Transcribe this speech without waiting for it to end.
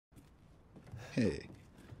Hey,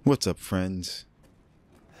 what's up, friends?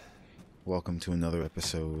 Welcome to another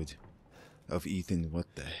episode of Ethan. What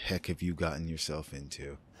the heck have you gotten yourself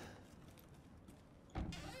into?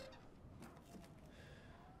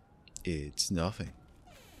 It's nothing.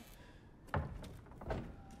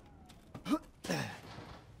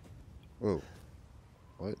 Whoa.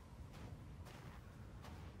 What?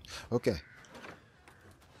 Okay.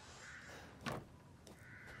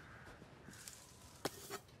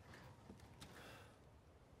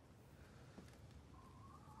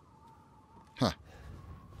 Huh.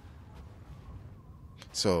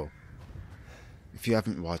 So, if you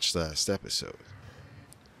haven't watched last episode,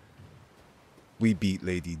 we beat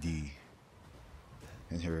Lady D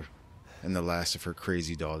and the last of her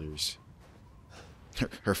crazy daughters.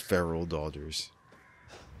 Her feral daughters.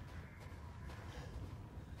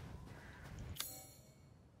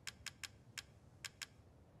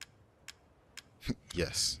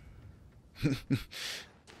 Yes.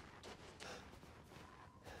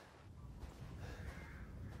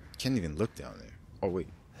 Can't even look down there. Oh, wait.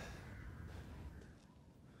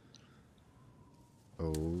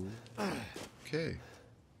 Okay.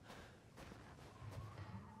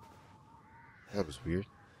 That was weird.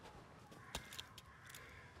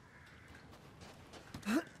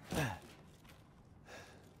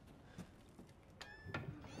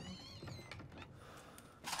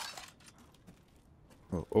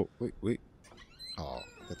 Oh, wait. Oh,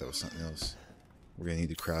 I thought that was something else. We're gonna need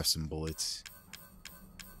to craft some bullets.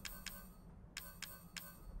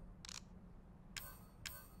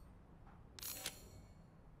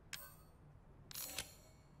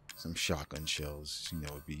 Some shotgun shells,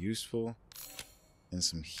 would be useful. And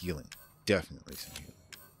some healing. Definitely some healing.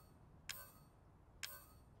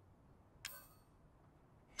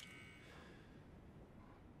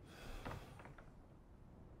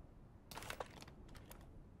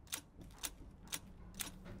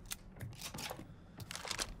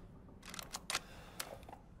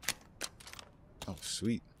 Oh,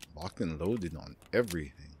 sweet. Locked and loaded on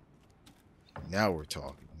everything. Now we're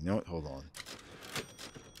talking. You know what? Hold on.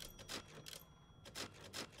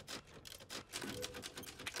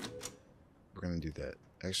 We're gonna do that.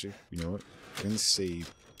 Actually, you know what? We're gonna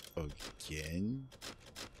save again.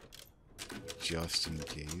 Just in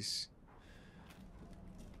case.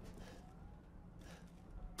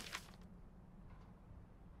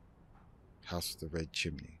 House with the red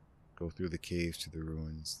chimney. Go through the caves to the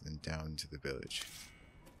ruins, then down to the village.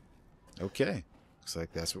 Okay. Looks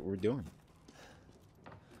like that's what we're doing.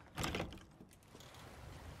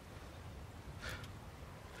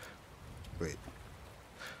 Wait.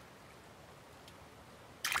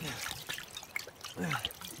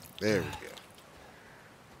 There we go.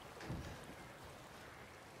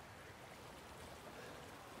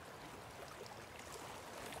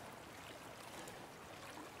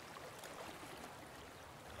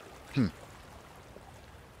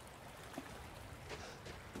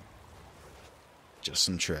 Just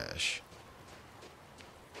some trash.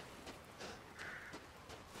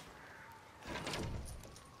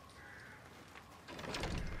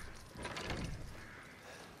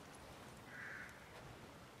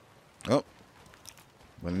 Oh.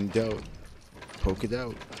 When in doubt, poke it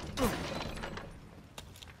out.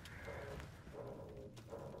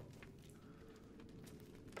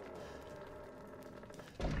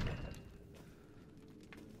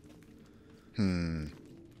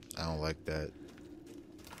 I don't like that.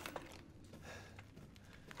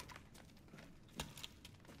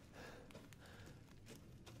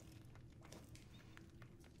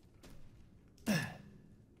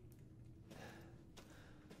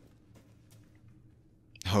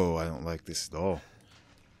 Oh, I don't like this at all.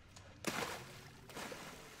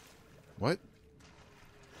 What?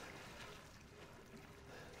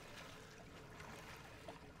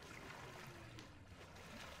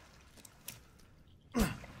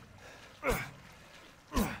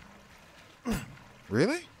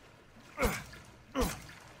 Really? You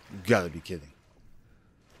gotta be kidding.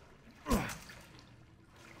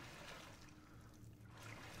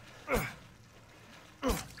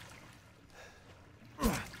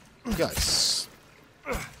 Guys.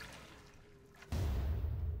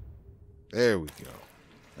 There we go.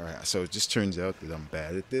 Alright, so it just turns out that I'm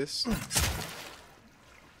bad at this.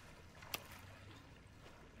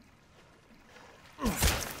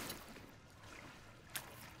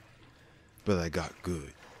 But I got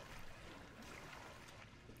good.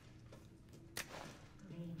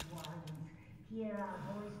 Great ones, hear our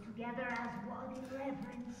voice together as one in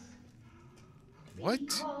reverence. What? We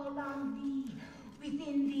call on thee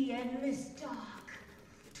within the endless dark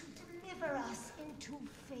to deliver us into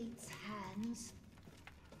fate's hands.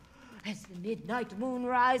 As the midnight moon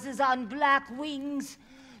rises on black wings,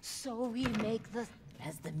 so we make the...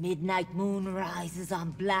 As the midnight moon rises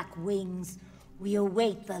on black wings, we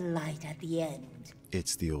await the light at the end.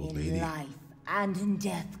 It's the old In lady. life and in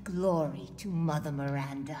death, glory to Mother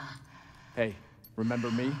Miranda. Hey, remember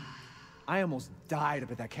me? I almost died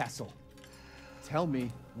up at that castle. Tell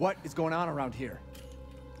me, what is going on around here?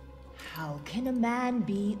 How can a man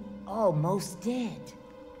be almost dead?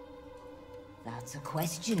 That's a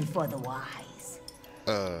question for the wise.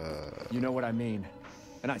 You know what I mean.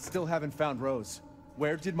 And I still haven't found Rose.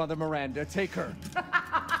 Where did Mother Miranda take her?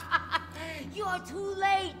 You're too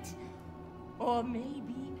late. Or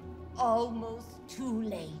maybe almost too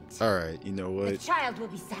late. Alright, you know The what? child will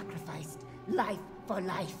be sacrificed, life for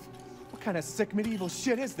life. What kind of sick medieval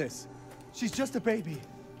shit is this? She's just a baby.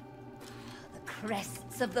 The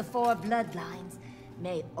crests of the four bloodlines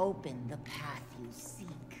may open the path you seek.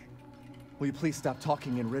 Will you please stop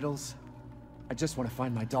talking in riddles? I just want to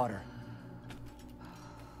find my daughter.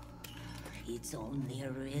 It's only a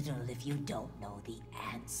riddle if you don't know the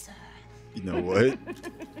answer. You know what?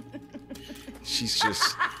 She's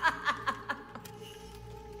just...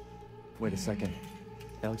 Wait a second.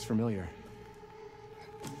 That looks familiar.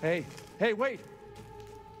 Hey, wait!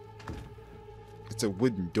 It's a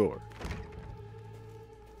wooden door.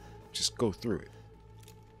 Just go through it.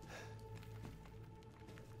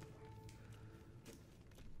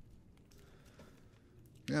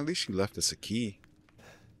 Yeah, at least she left us a key.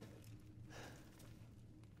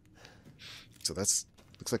 So that's...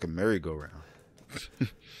 looks like a merry-go-round.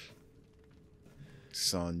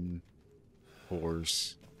 Sun,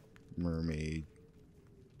 horse, mermaid,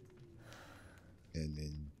 and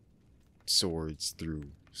then swords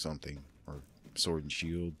through something, or sword and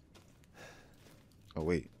shield. Oh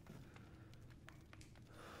wait,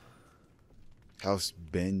 House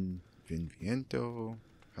Benviento,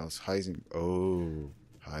 House Heisenberg,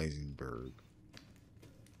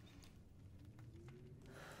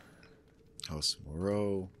 House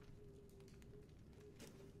Moreau,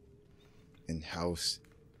 and House,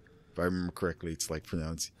 if I remember correctly, it's like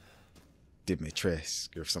pronounced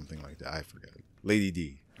Dimitrescu or something like that. I forgot. Lady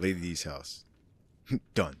D's house.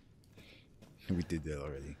 Done. We did that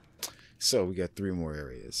already. So we got 3 more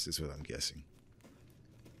areas, is what I'm guessing.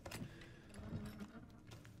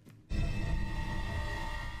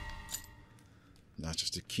 Not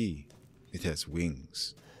just a key, it has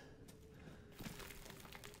wings.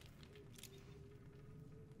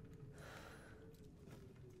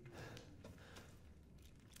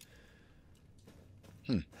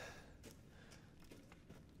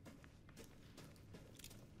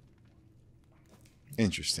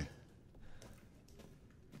 Interesting.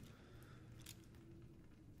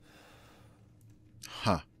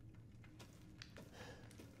 Huh.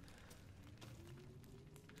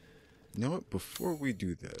 You know what? Before we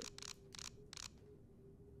do that,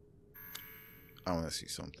 I want to see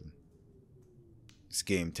something. This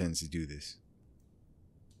game tends to do this.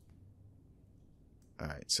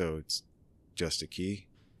 Alright, so it's just a key.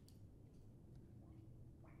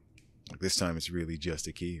 Like this time it's really just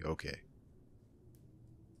a key. Okay.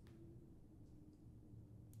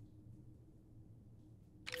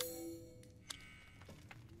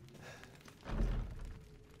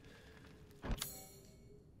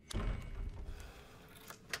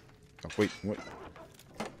 Oh, wait, what?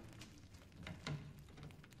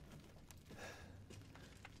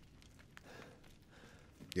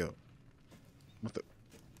 Yo. What the?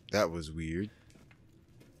 That was weird.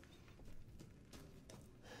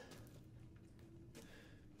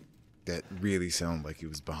 That really sounded like it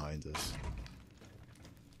was behind us.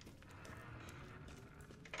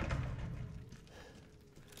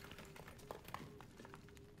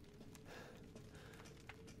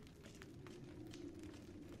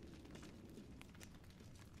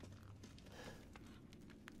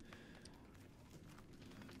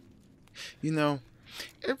 You know,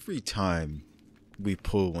 every time we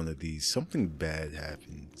pull one of these, something bad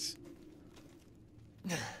happens.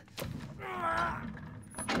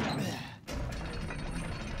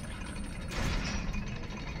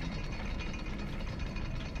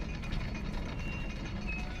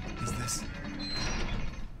 Is this?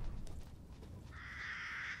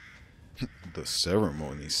 The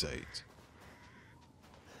ceremony site.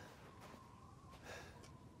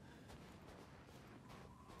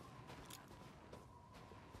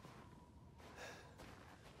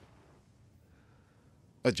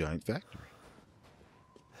 A giant factory.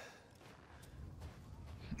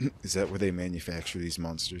 Is that where they manufacture these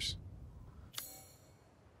monsters?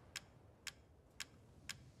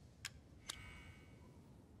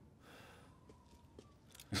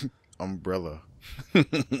 Umbrella.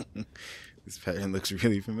 This pattern looks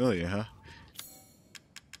really familiar, huh?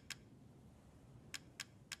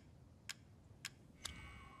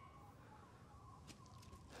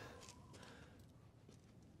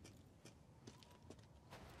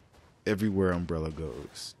 Everywhere Umbrella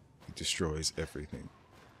goes, he destroys everything.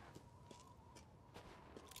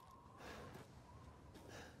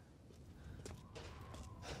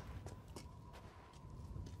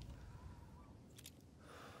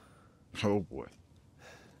 Oh boy.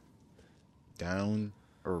 Down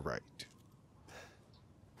or right?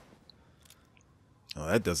 Oh,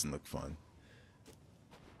 that doesn't look fun.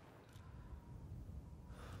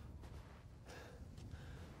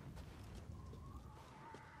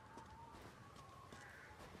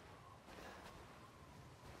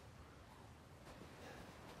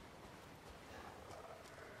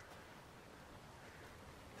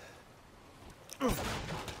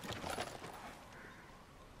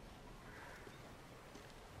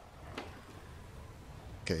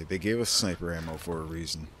 Okay, they gave us sniper ammo for a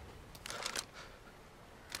reason.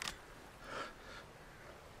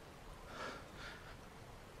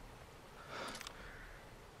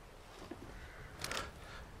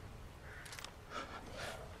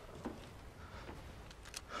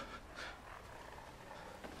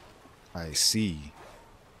 I see.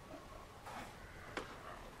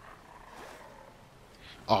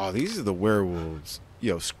 Oh, these are the werewolves.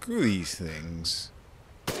 Yo, screw these things.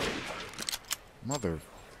 Mother...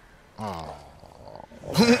 Oh.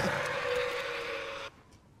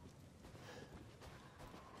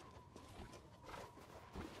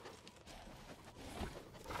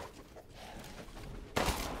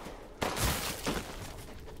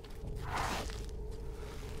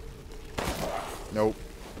 Nope.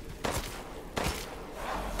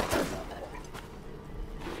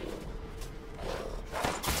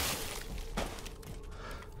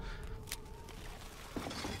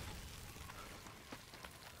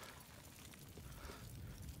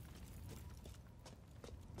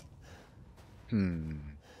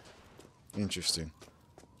 Interesting.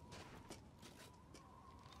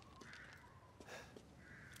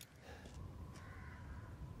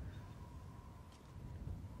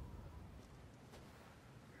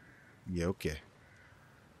 Yeah, okay.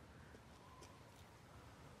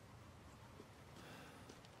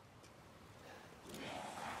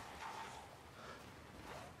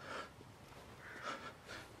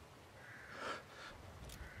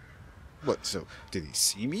 What, so, did he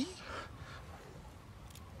see me?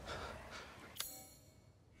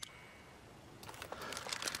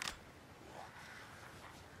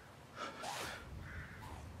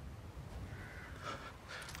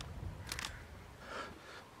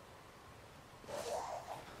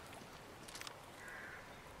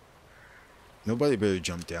 Nobody better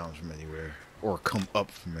jump down from anywhere, or come up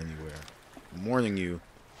from anywhere. I'm warning you.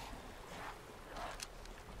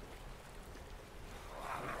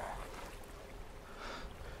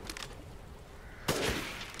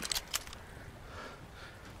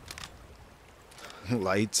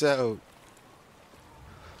 Lights out.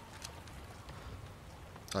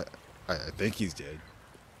 I think he's dead.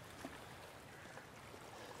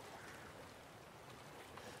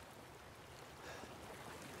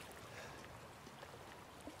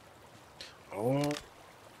 Oh.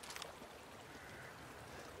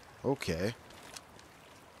 Okay.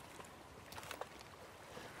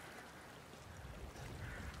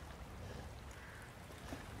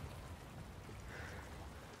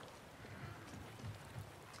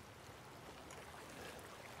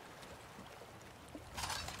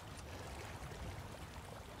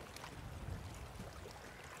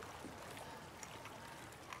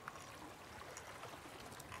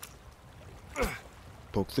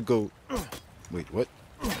 Poke the goat. Wait, what?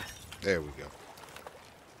 There we go.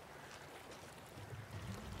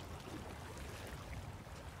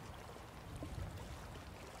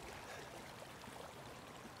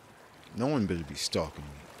 No one better be stalking me.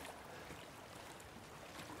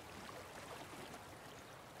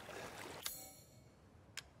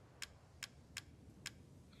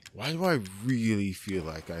 Why do I really feel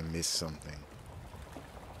like I missed something?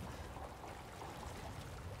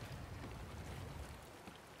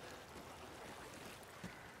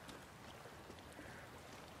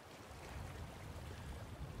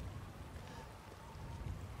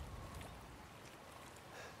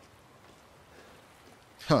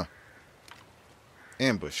 Huh.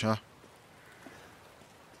 Ambush, huh?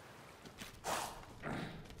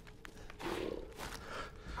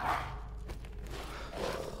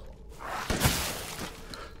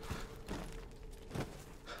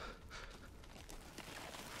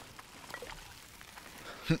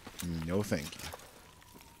 No thank you.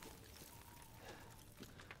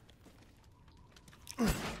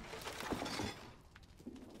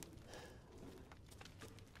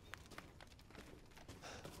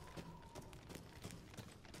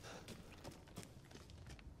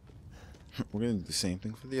 We're gonna do the same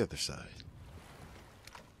thing for the other side.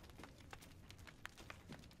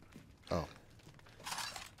 Oh.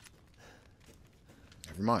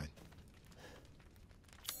 Never mind.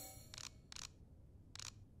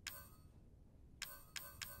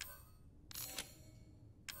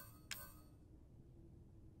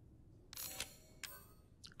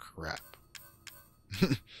 Crap.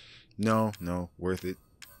 No, worth it.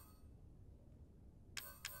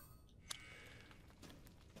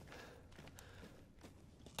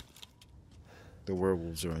 The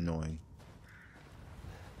werewolves are annoying.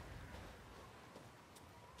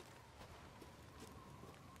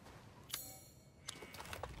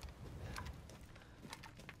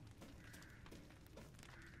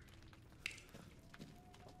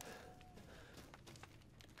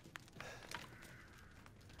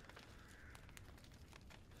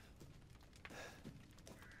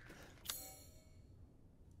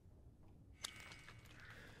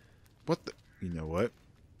 What the? You know what?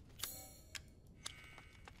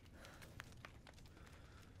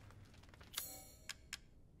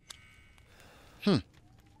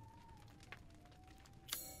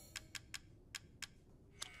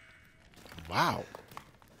 Wow.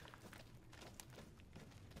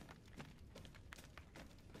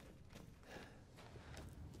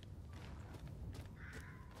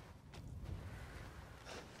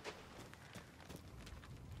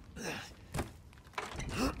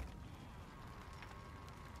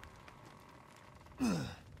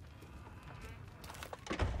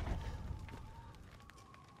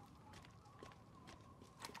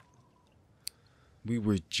 We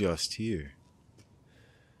were just here.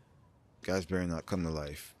 Guys better not come to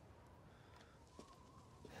life.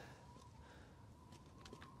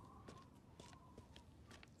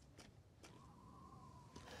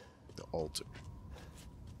 The altar.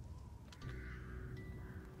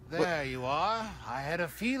 There you are. I had a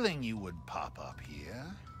feeling you would pop up here.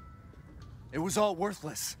 It was all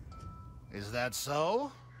worthless. Is that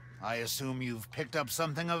so? I assume you've picked up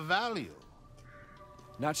something of value.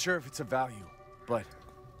 Not sure if it's of value, but...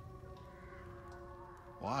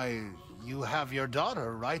 Why, you have your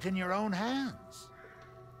daughter right in your own hands.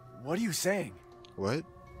 What are you saying? What?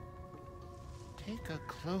 Take a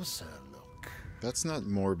closer look. That's not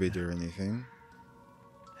morbid or anything.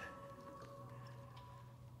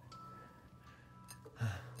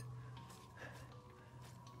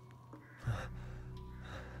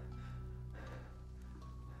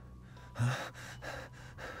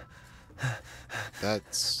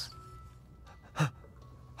 That's...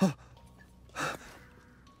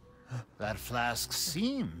 That flask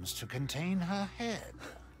seems to contain her head.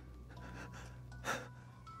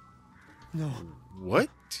 No. What?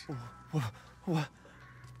 What?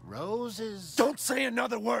 Roses... Don't say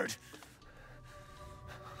another word!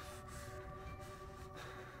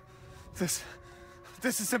 This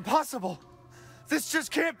is impossible! This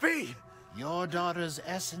just can't be! Your daughter's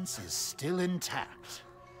essence is still intact.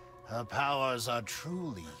 Her powers are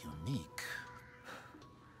truly unique.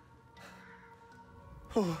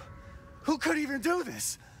 Who could even do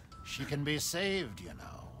this? She can be saved, you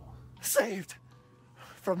know. Saved?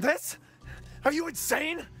 From this? Are you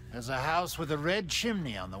insane? There's a house with a red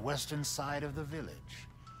chimney on the western side of the village.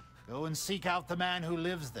 Go and seek out the man who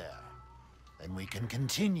lives there. Then we can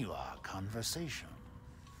continue our conversation.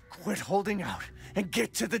 Quit holding out and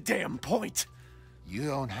get to the damn point. You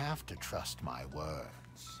don't have to trust my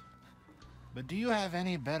words. But do you have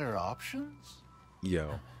any better options?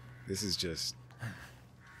 Yo, this is just...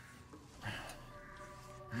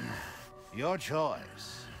 Your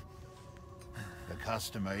choice. The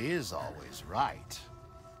customer is always right.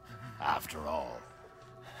 After all.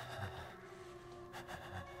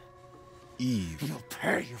 Eve. You'll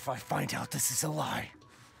pay if I find out this is a lie.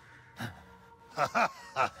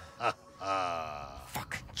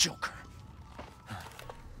 Fucking Joker.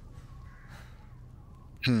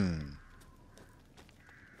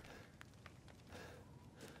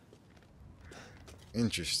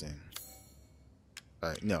 Interesting.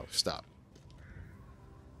 Alright, no, stop.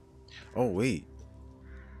 Oh, wait.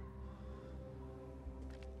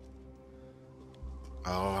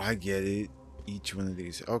 Oh, I get it. Each one of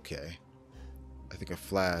these. Okay. I think a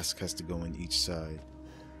flask has to go in each side.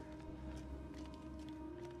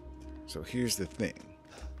 So here's the thing.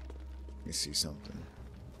 Let me see something.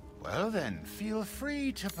 Well then, feel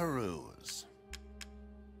free to peruse.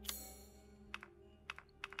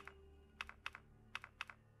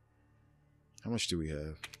 How much do we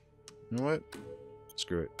have? You know what?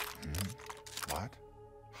 Screw it. What?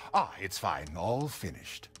 Ah, it's fine. All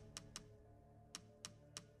finished.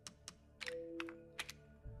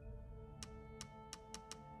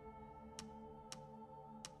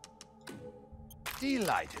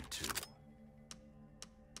 Delighted to.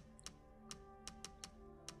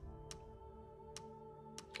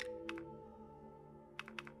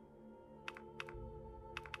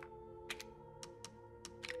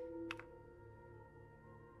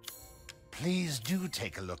 Please do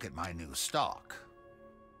take a look at my new stock.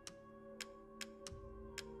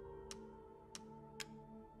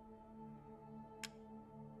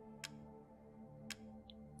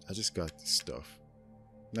 I just got this stuff.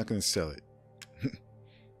 I'm not gonna sell it.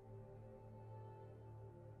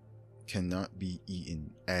 Cannot be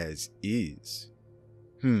eaten as is.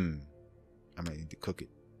 I might need to cook it.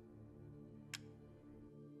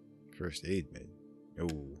 First aid, man.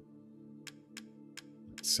 Oh.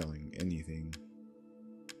 Not selling anything.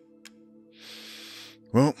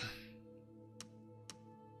 Well,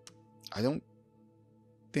 I don't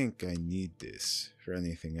think I need this for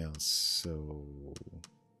anything else, so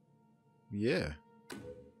yeah.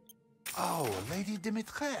 Oh, Lady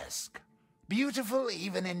Dimitrescu. Beautiful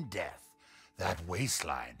even in death. That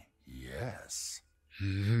waistline, yes.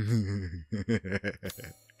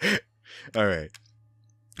 Alright.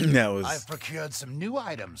 That was... I've procured some new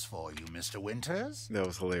items for you, Mr. Winters. That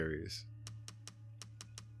was hilarious.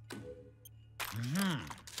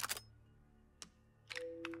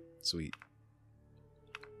 Sweet.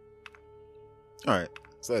 Alright,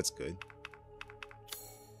 so that's good.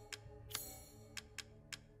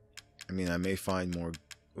 I mean, I may find more...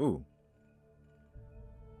 Ooh.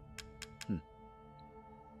 I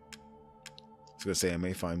was gonna say I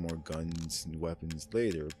may find more guns and weapons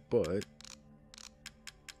later, but...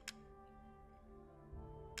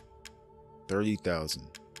 30,000.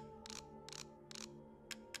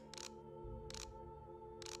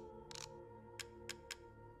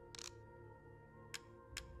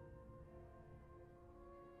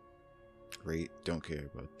 Great, don't care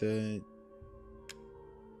about that.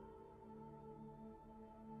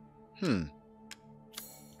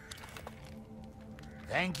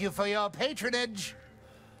 Thank you for your patronage.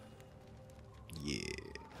 Yeah.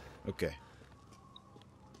 Okay.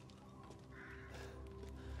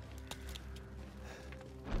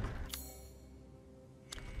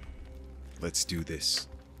 Let's do this.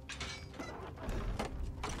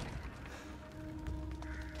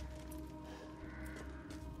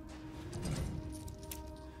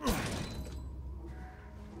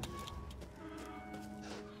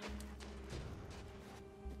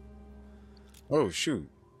 Oh, shoot.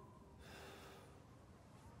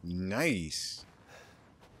 Nice.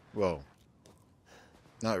 Well,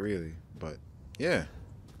 not really, but yeah.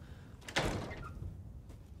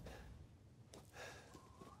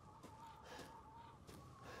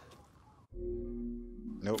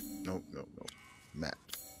 Nope, nope, nope, nope. Map.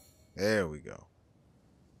 There we go.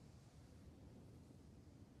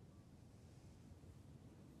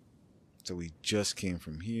 So we just came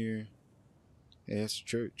from here. Hey, that's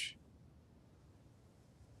church.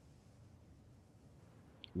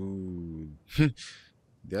 Ooh.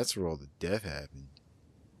 That's where all the death happened.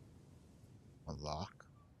 A lock?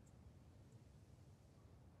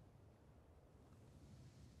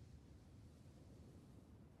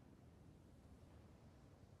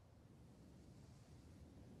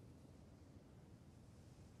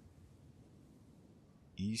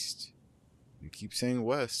 East? You keep saying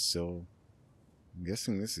west, so I'm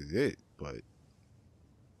guessing this is it, but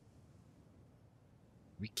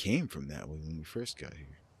we came from that way when we first got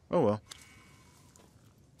here. Oh well.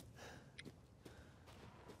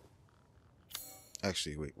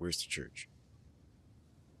 Actually, wait, where's the church?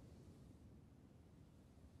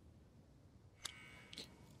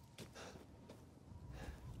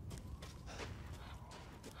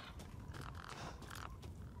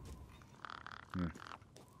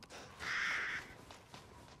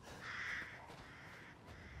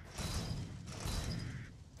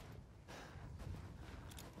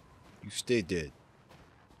 You stay dead.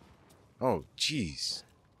 Oh, jeez.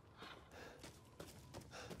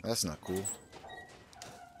 That's not cool.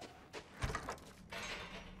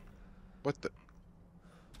 What the?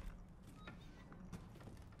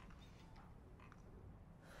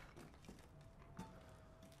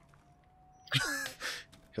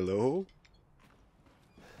 Hello?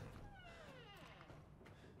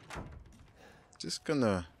 Just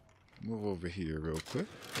gonna move over here real quick.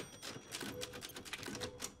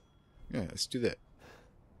 Yeah, let's do that.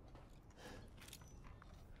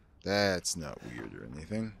 That's not weird or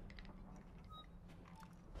anything.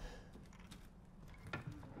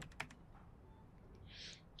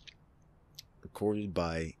 Recorded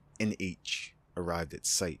by NH. Arrived at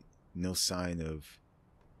site. No sign of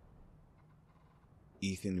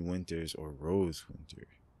Ethan Winters or Rose Winter.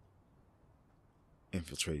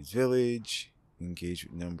 Infiltrates village. engaged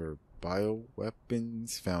with a number of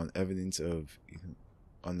bioweapons, found evidence of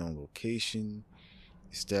unknown location,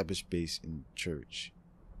 established base in church.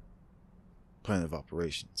 Plan of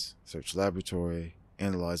operations: search laboratory,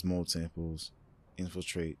 analyze mold samples,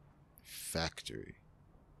 infiltrate factory.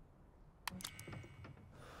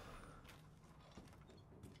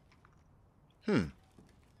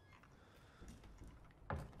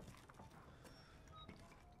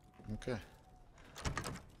 Okay.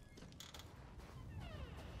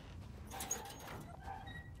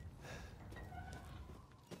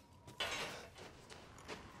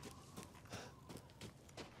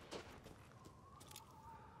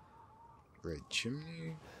 Red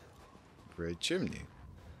chimney. Red chimney.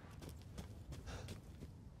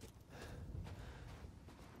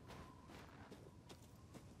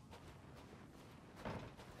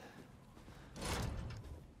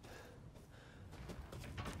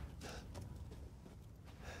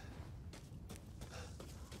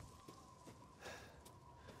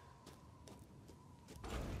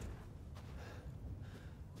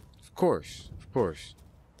 Of course, of course.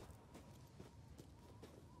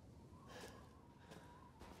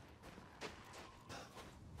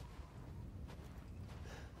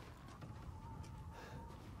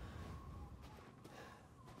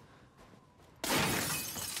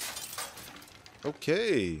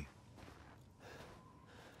 Okay.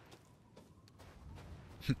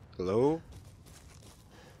 Hello?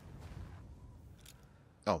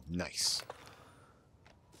 Oh, nice.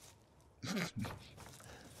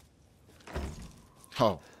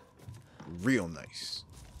 Oh, real nice.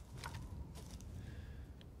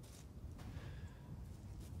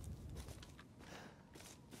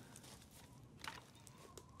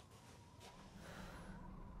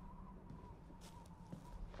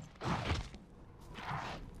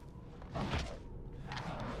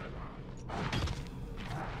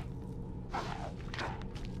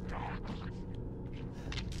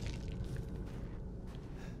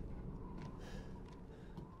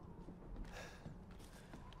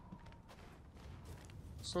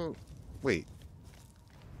 So, wait.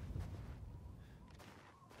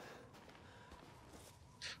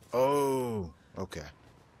 Oh, okay.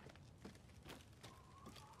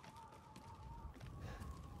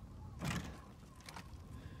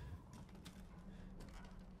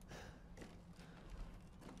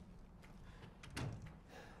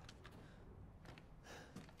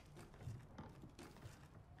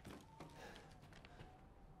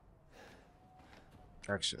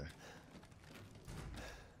 Actually.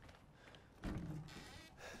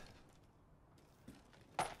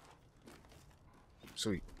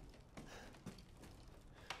 Sweet.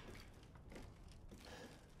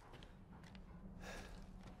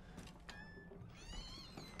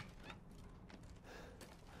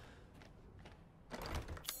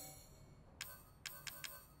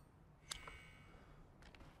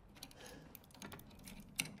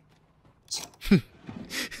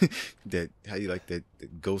 That, how you like that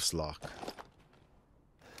ghost lock?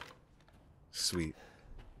 Sweet.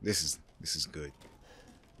 This is good.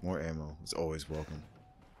 More ammo is always welcome.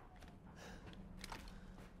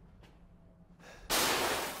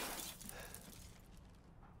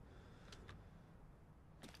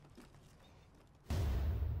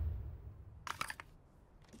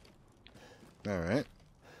 All right.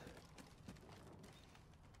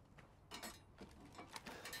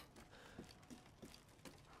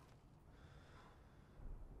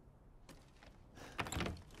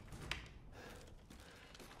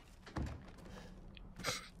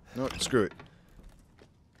 No, screw it.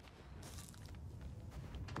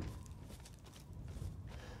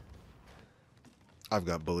 I've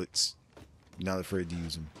got bullets. Not afraid to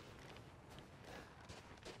use them.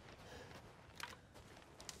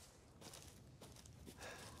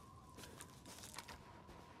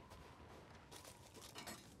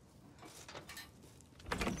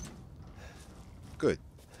 Good.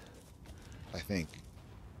 I think.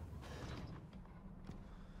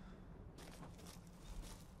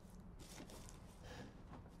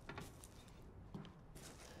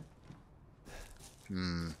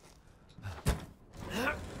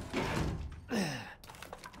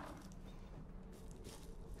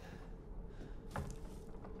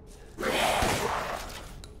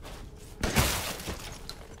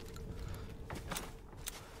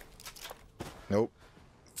 Nope.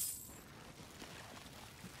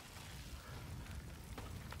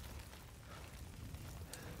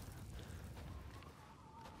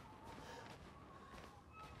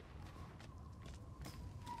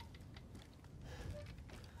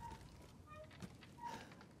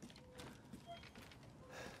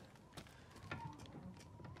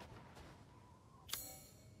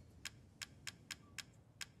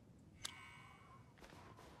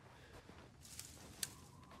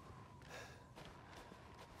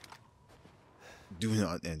 Do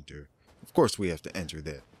not enter. Of course we have to enter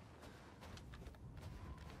that.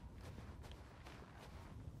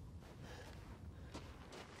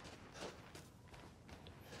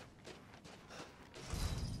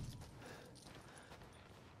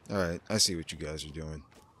 Alright, I see what you guys are doing.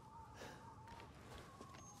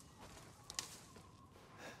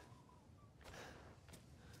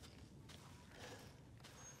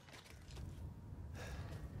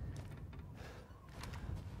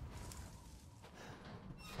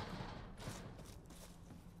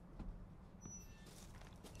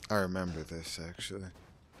 I remember this, actually.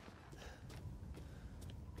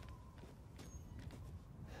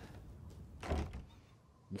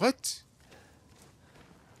 What?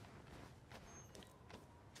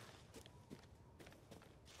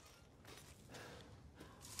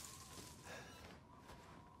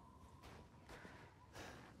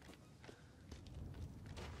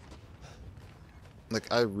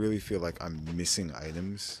 Like, I really feel like I'm missing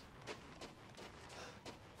items.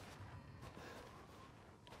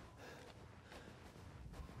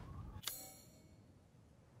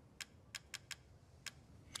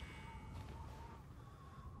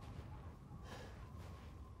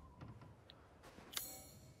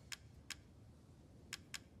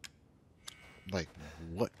 Like,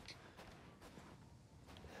 what?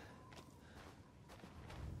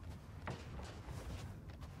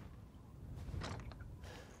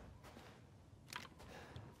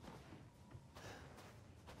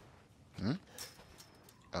 Hmm?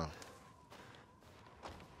 Oh.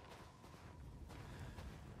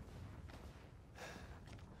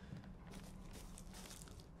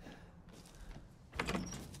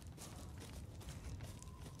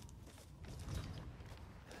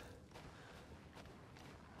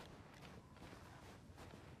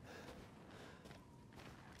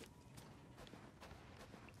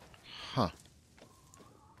 Huh.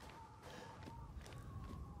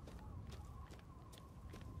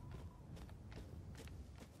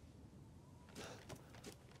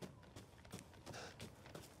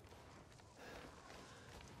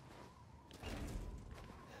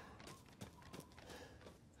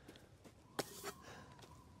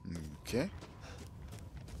 Okay.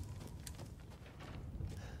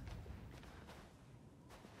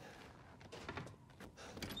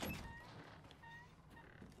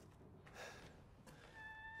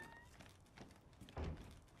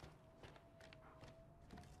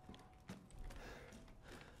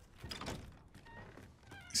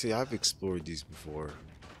 See, I've explored these before.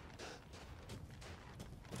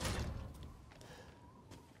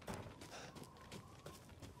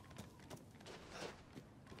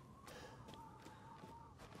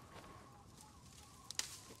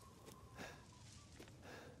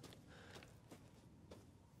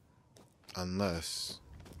 Unless...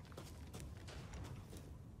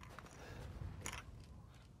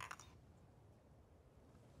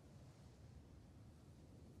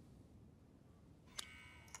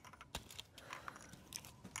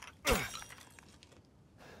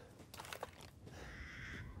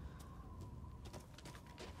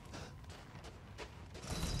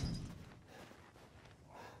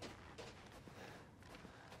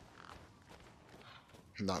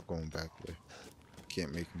 I'm not going back there.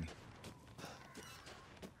 Can't make me.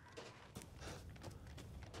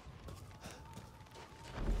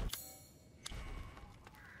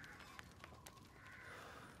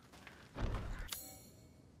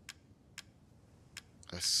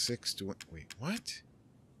 A 6 to 1. Wait, what?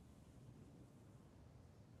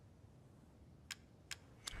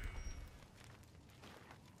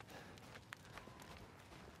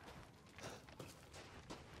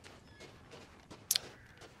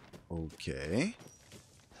 Okay.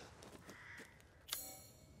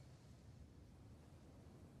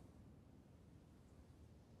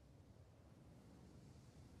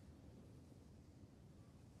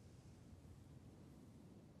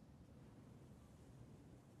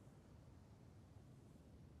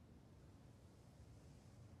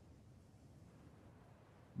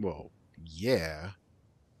 Well, yeah.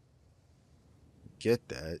 Get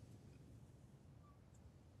that.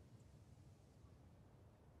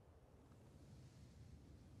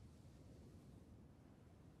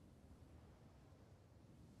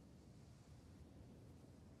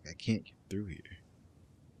 I can't get through here.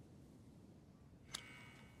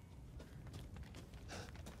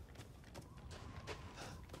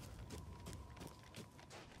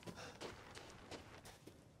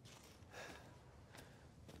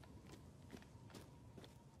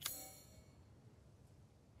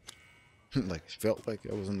 Like, felt like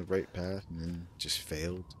I was on the right path and then just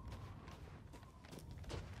failed.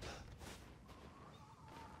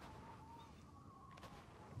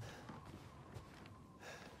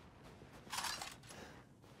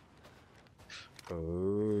 Oh.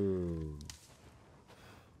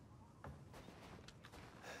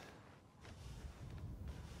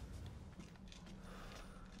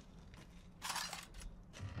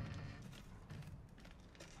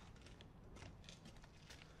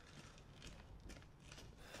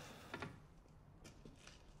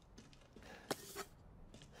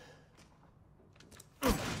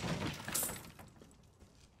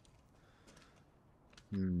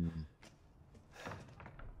 Hmm.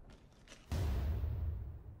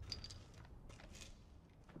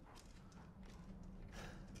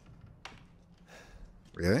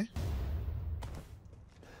 Really?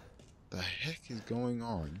 The heck is going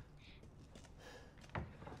on?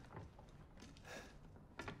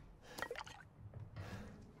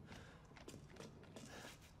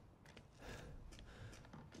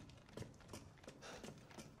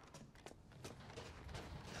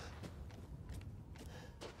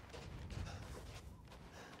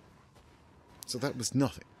 So that was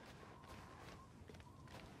nothing.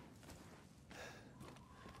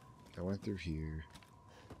 I went through here.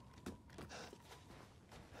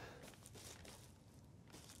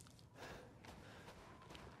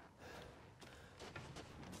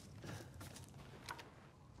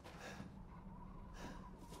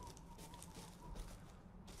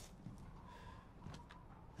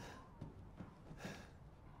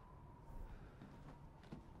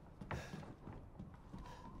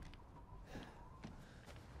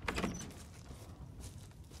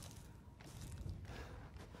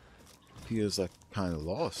 Feels like kind of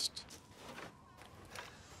lost.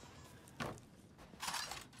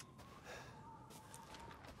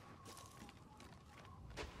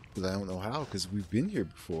 But I don't know how, because we've been here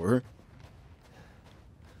before.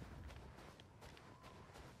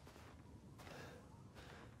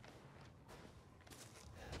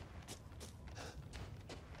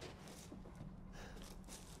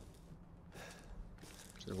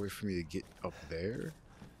 Is there a way for me to get up there?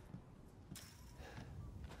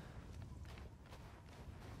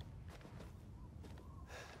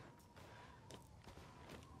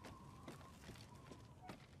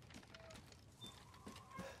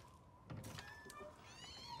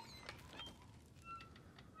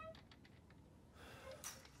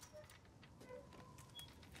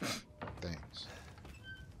 Thanks.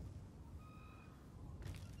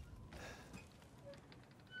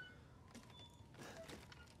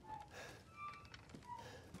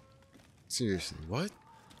 Seriously, what?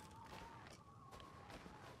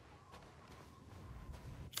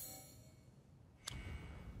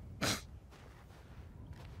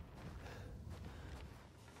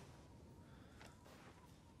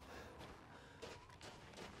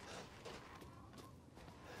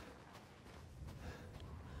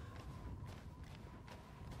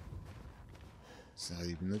 It's not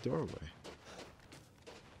even the doorway.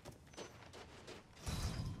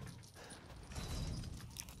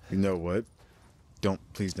 You know what?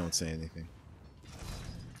 Please don't say anything.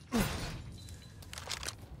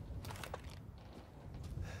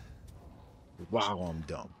 Wow, I'm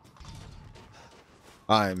dumb.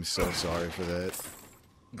 I'm so sorry for that.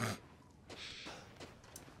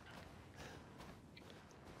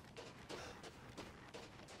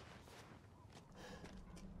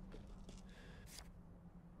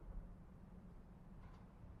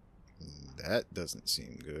 That doesn't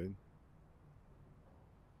seem good.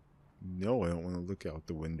 No, I don't want to look out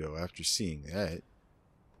the window after seeing that.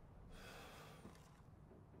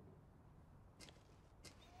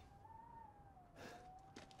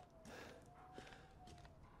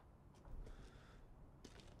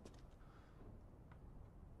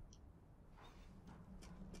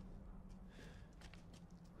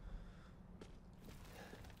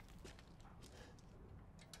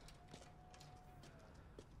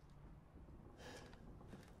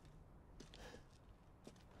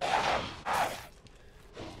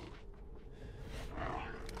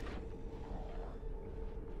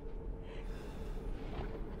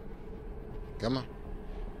 Come on.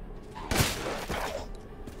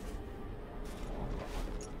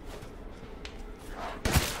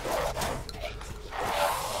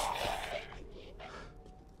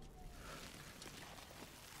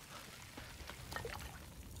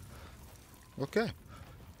 Okay.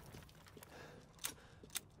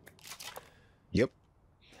 Yep.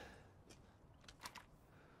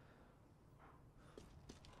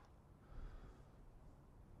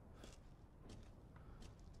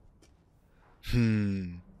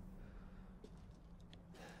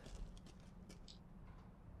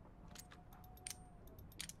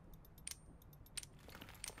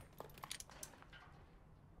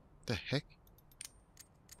 The heck?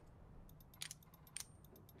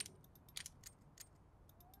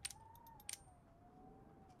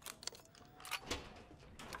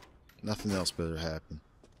 Nothing else better happen.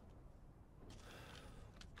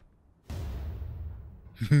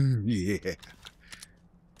 Yeah.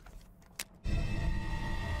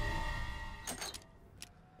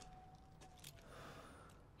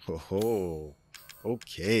 Ho ho.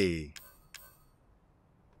 Okay.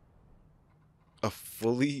 A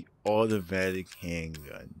fully automatic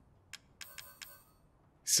handgun.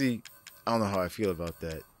 See, I don't know how I feel about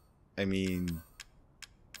that. I mean,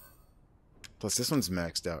 plus this one's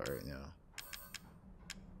maxed out right now.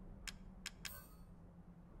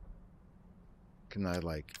 Can I,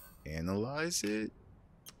 like, analyze it?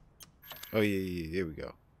 Oh, yeah, here we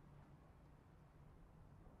go.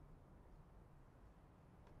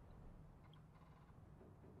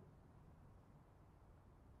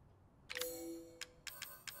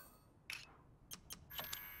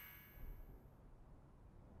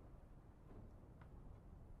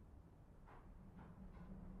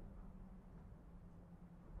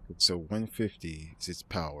 So 150 is its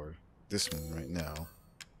power. This one right now.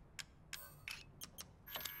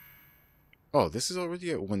 Oh, this is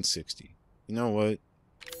already at 160. You know what?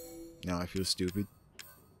 Now I feel stupid.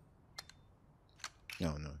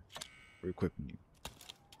 No. We're equipping you.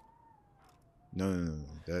 No.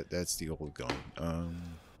 That's the old gun.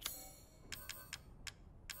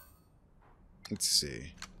 Let's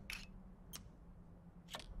see.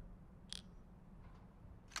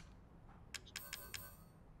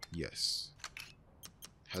 Yes.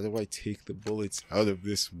 How do I take the bullets out of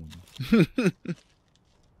this one?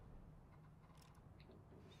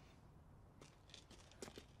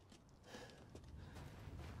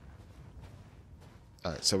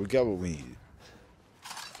 Alright, so we got what we needed.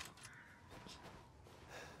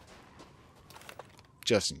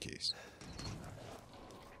 Just in case.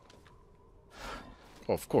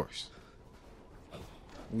 Oh, of course.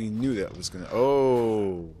 We knew that was gonna...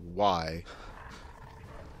 Oh, why?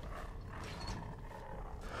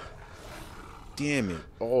 Damn it.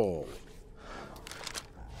 Oh.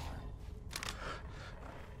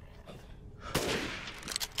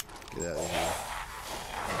 Get out of here.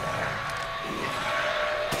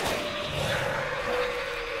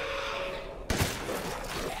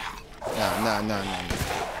 No.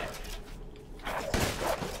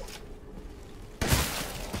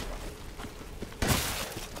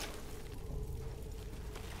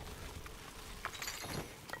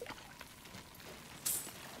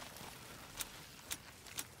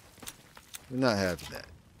 We're not having that.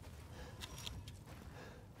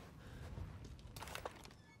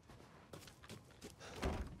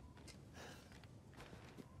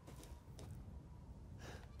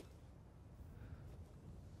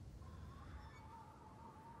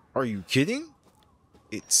 Are you kidding?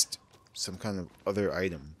 It's some kind of other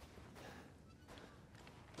item.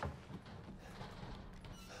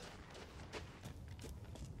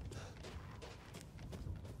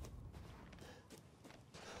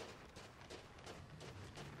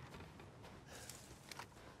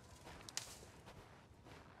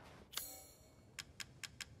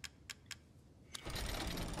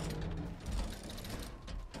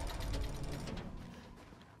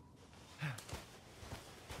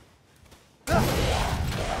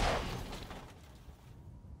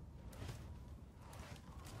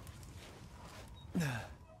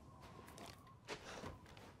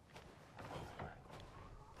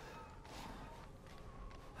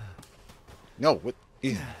 No, what?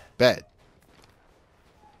 Ew, bad.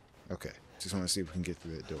 Okay, just want to see if we can get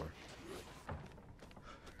through that door.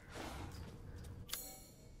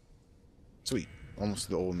 Sweet, almost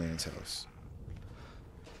to the old man's house.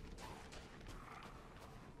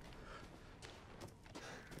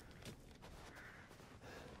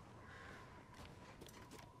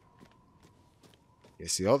 Yeah,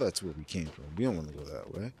 see, all that's where we came from. We don't want to go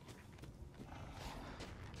that way.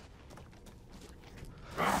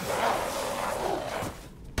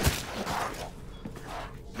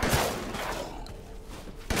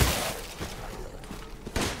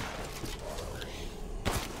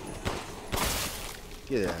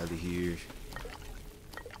 Get out of here.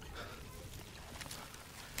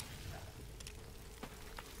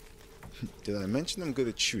 Did I mention I'm good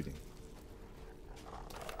at shooting?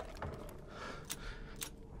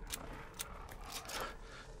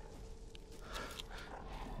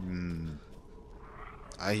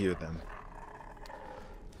 I hear them.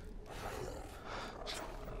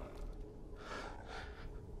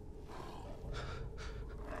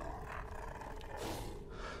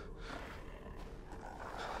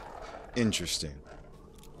 Interesting.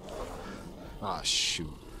 Ah, shoot.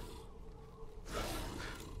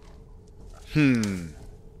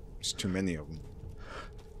 There's too many of them.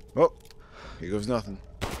 Oh, here goes nothing.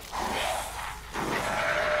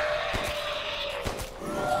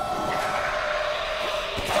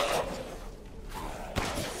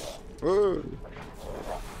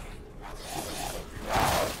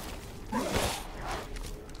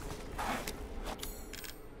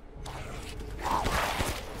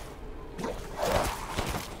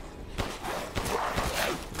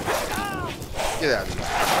 Get out of here.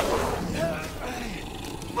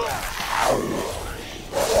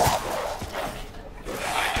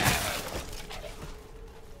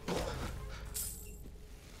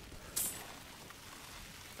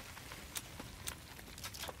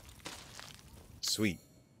 Sweet.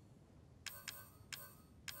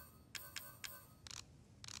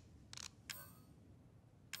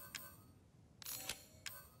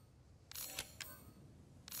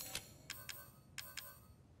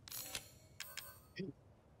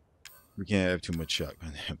 We can't have too much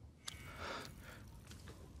shotgun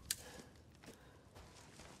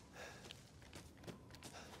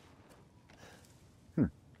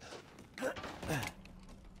ammo.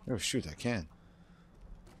 Oh shoot, I can.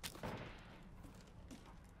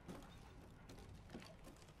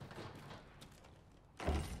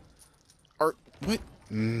 Art, what?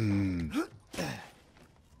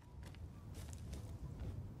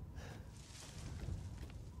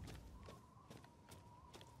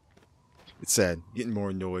 It's sad. Getting more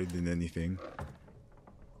annoyed than anything.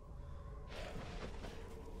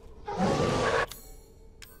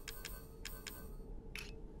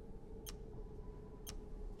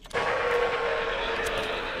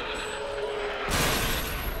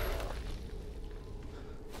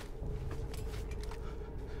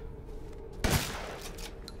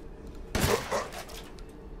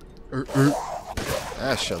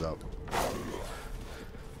 Ah, shut up.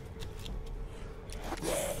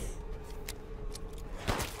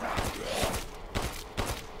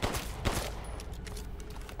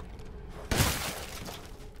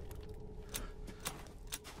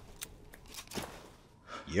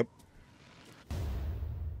 Yep.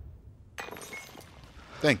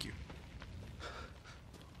 Thank you.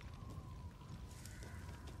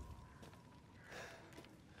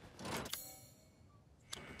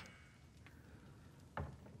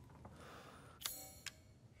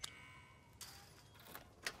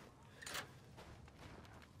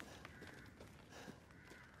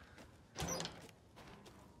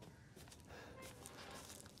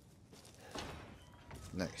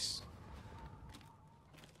 Nice.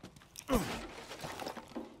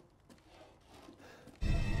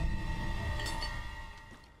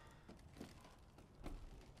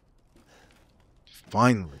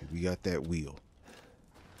 Finally, we got that wheel.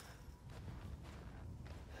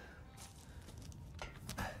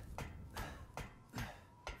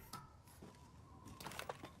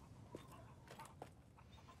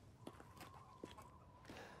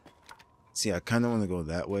 See, I kind of want to go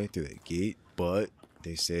that way through the gate, but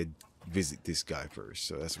they said visit this guy first,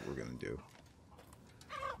 so that's what we're gonna do.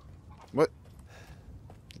 What?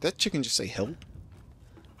 Did that chicken just say help?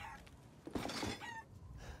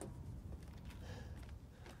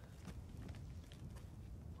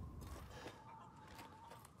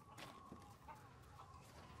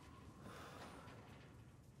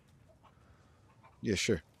 Yeah,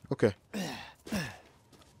 sure. Okay.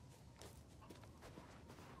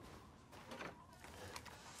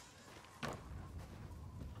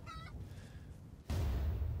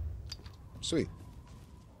 Sweet.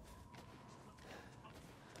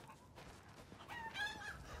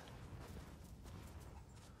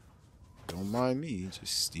 Don't mind me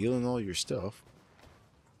just stealing all your stuff.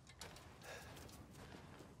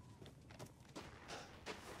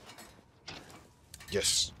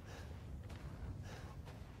 Yes.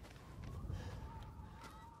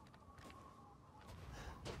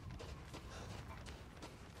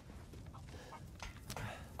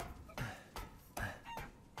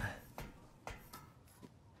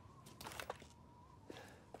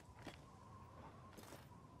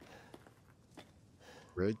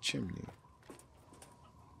 Red chimney.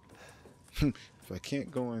 If I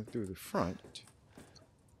can't go in through the front.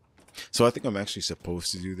 So I think I'm actually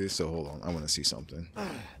supposed to do this, so hold on. I want to see something.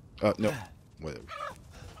 No. Whatever.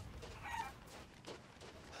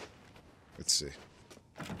 Let's see.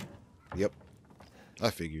 Yep.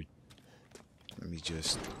 I figured. Let me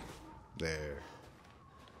just... There.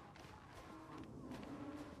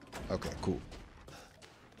 Okay, cool.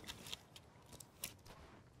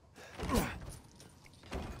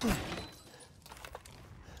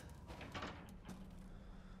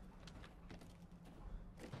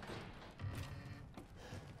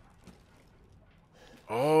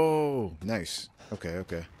 Oh, nice. Okay,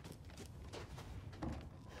 okay.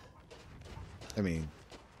 I mean,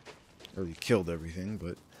 I already killed everything,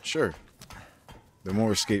 but sure. The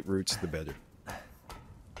more escape routes, the better.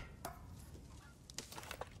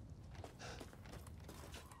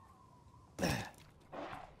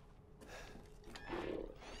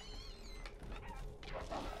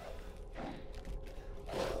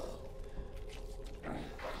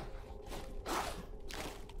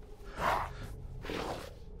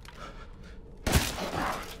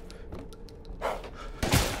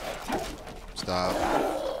 Stop.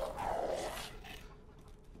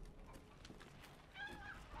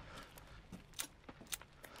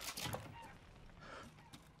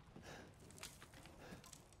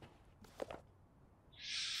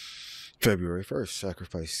 February 1st,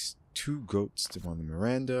 sacrificed 2 goats to Mother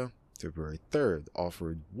Miranda. February 3rd,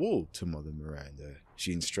 offered wool to Mother Miranda.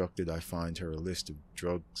 She instructed I find her a list of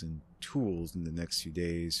drugs and tools in the next few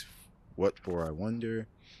days. What for, I wonder?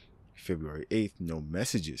 February 8th, no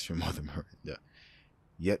messages from Mother Miranda.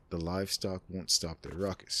 Yet the livestock won't stop their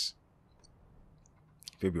ruckus.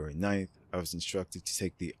 February 9th, I was instructed to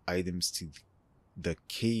take the items to the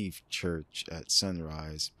cave church at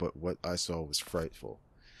sunrise, but what I saw was frightful.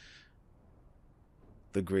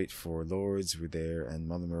 The great 4 lords were there, and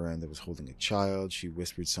Mother Miranda was holding a child. She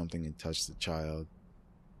whispered something and touched the child.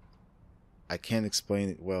 I can't explain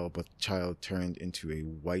it well, but the child turned into a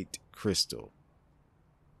white crystal.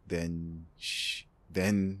 Then she...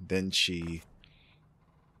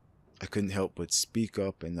 I couldn't help but speak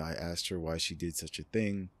up, and I asked her why she did such a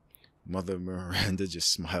thing. Mother Miranda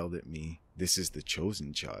just smiled at me. This is the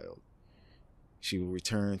chosen child. She will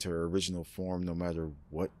return to her original form no matter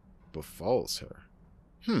what befalls her.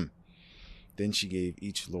 Then she gave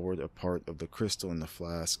each lord a part of the crystal in the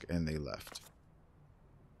flask, and they left.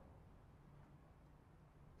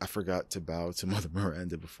 I forgot to bow to Mother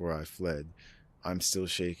Miranda before I fled. I'm still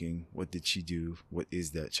shaking. What did she do? What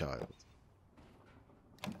is that child?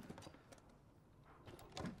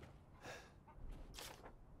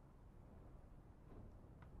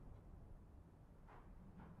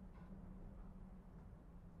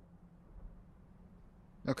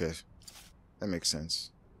 Okay, that makes sense.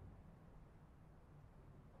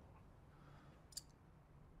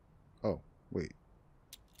 Oh, wait.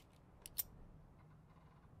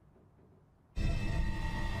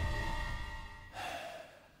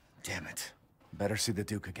 Damn it. Better see the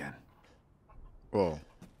Duke again. Well,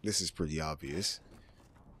 this is pretty obvious.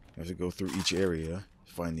 I have to go through each area,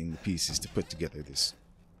 finding the pieces to put together this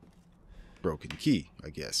broken key, I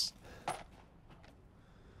guess.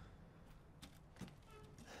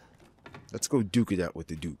 Let's go duke it out with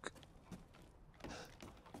the Duke.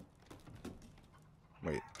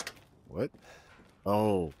 Wait, what?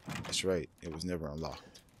 Oh, that's right. It was never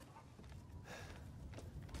unlocked.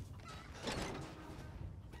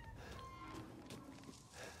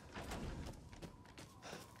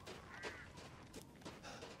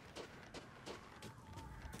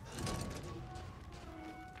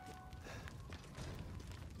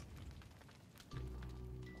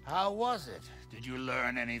 How was it? Did you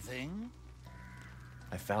learn anything?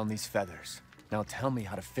 I found these feathers. Now tell me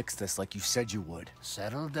how to fix this like you said you would.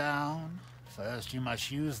 Settle down. First, you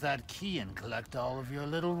must use that key and collect all of your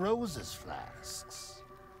little roses flasks.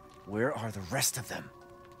 Where are the rest of them?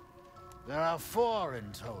 There are 4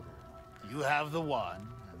 in total. You have the one,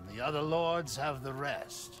 and the other lords have the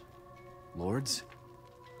rest. Lords?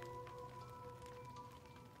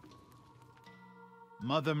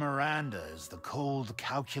 Mother Miranda is the cold,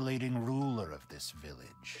 calculating ruler of this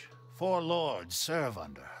village. 4 lords serve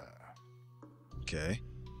under her. Okay.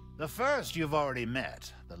 The first you've already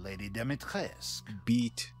met, the Lady Dimitrescu.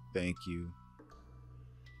 Beat, thank you.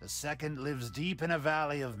 The second lives deep in a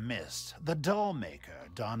valley of mist, the doll-maker,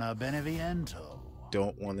 Donna Beneviento.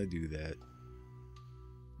 Don't want to do that.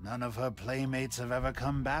 None of her playmates have ever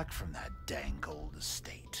come back from that dank old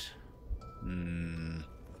estate.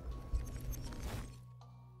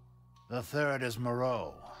 The third is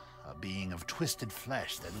Moreau, a being of twisted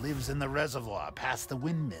flesh that lives in the reservoir past the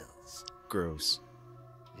windmills. Gross.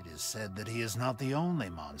 It is said that he is not the only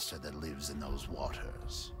monster that lives in those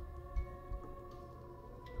waters.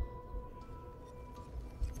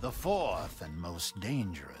 The fourth and most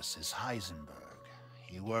dangerous is Heisenberg.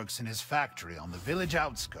 He works in his factory on the village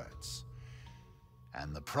outskirts.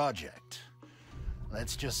 And the project.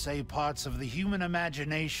 Let's just say parts of the human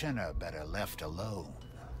imagination are better left alone.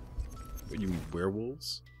 What, you mean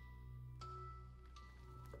werewolves?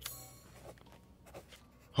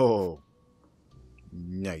 Oh.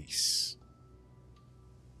 Nice.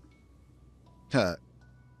 Ha.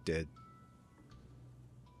 Dead.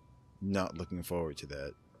 Not looking forward to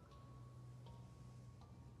that.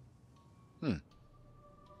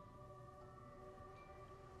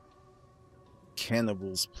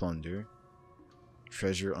 Cannibals plunder.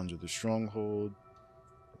 Treasure under the stronghold.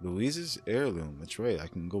 Louise's heirloom. That's right, I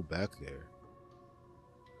can go back there.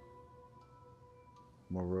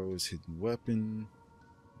 Moreau's hidden weapon.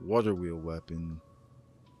 Water wheel weapon.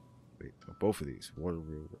 Wait, both of these. Water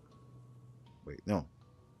wheel. Wait, no.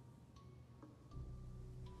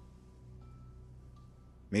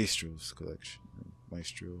 Maestro's collection.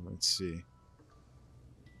 Maestro, let's see.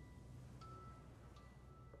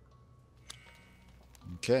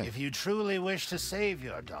 Okay. If you truly wish to save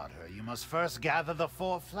your daughter, you must first gather the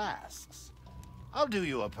 4 flasks. I'll do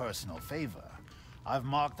you a personal favor. I've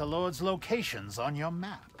marked the Lord's locations on your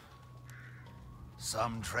map.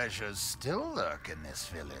 Some treasures still lurk in this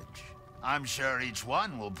village. I'm sure each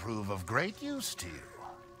one will prove of great use to you.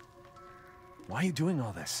 Why are you doing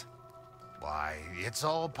all this? Why, it's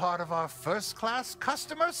all part of our first-class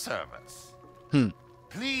customer service.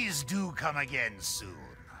 Please do come again soon.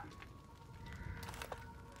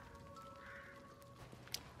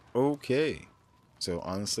 Okay. So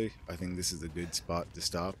honestly, I think this is a good spot to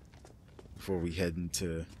stop before we head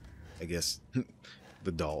into, I guess,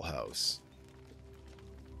 the dollhouse.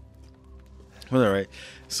 Well, alright.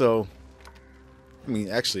 So, I mean,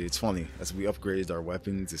 actually, it's funny. As we upgraded our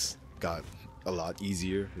weapons, it's got a lot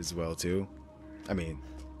easier as well, too. I mean,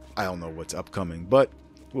 I don't know what's upcoming, but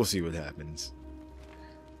we'll see what happens.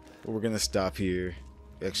 But we're gonna stop here.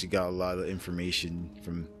 We actually got a lot of information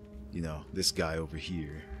from, you know, this guy over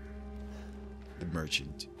here. The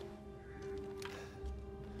merchant.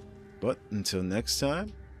 But until next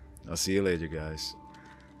time, I'll see you later, guys.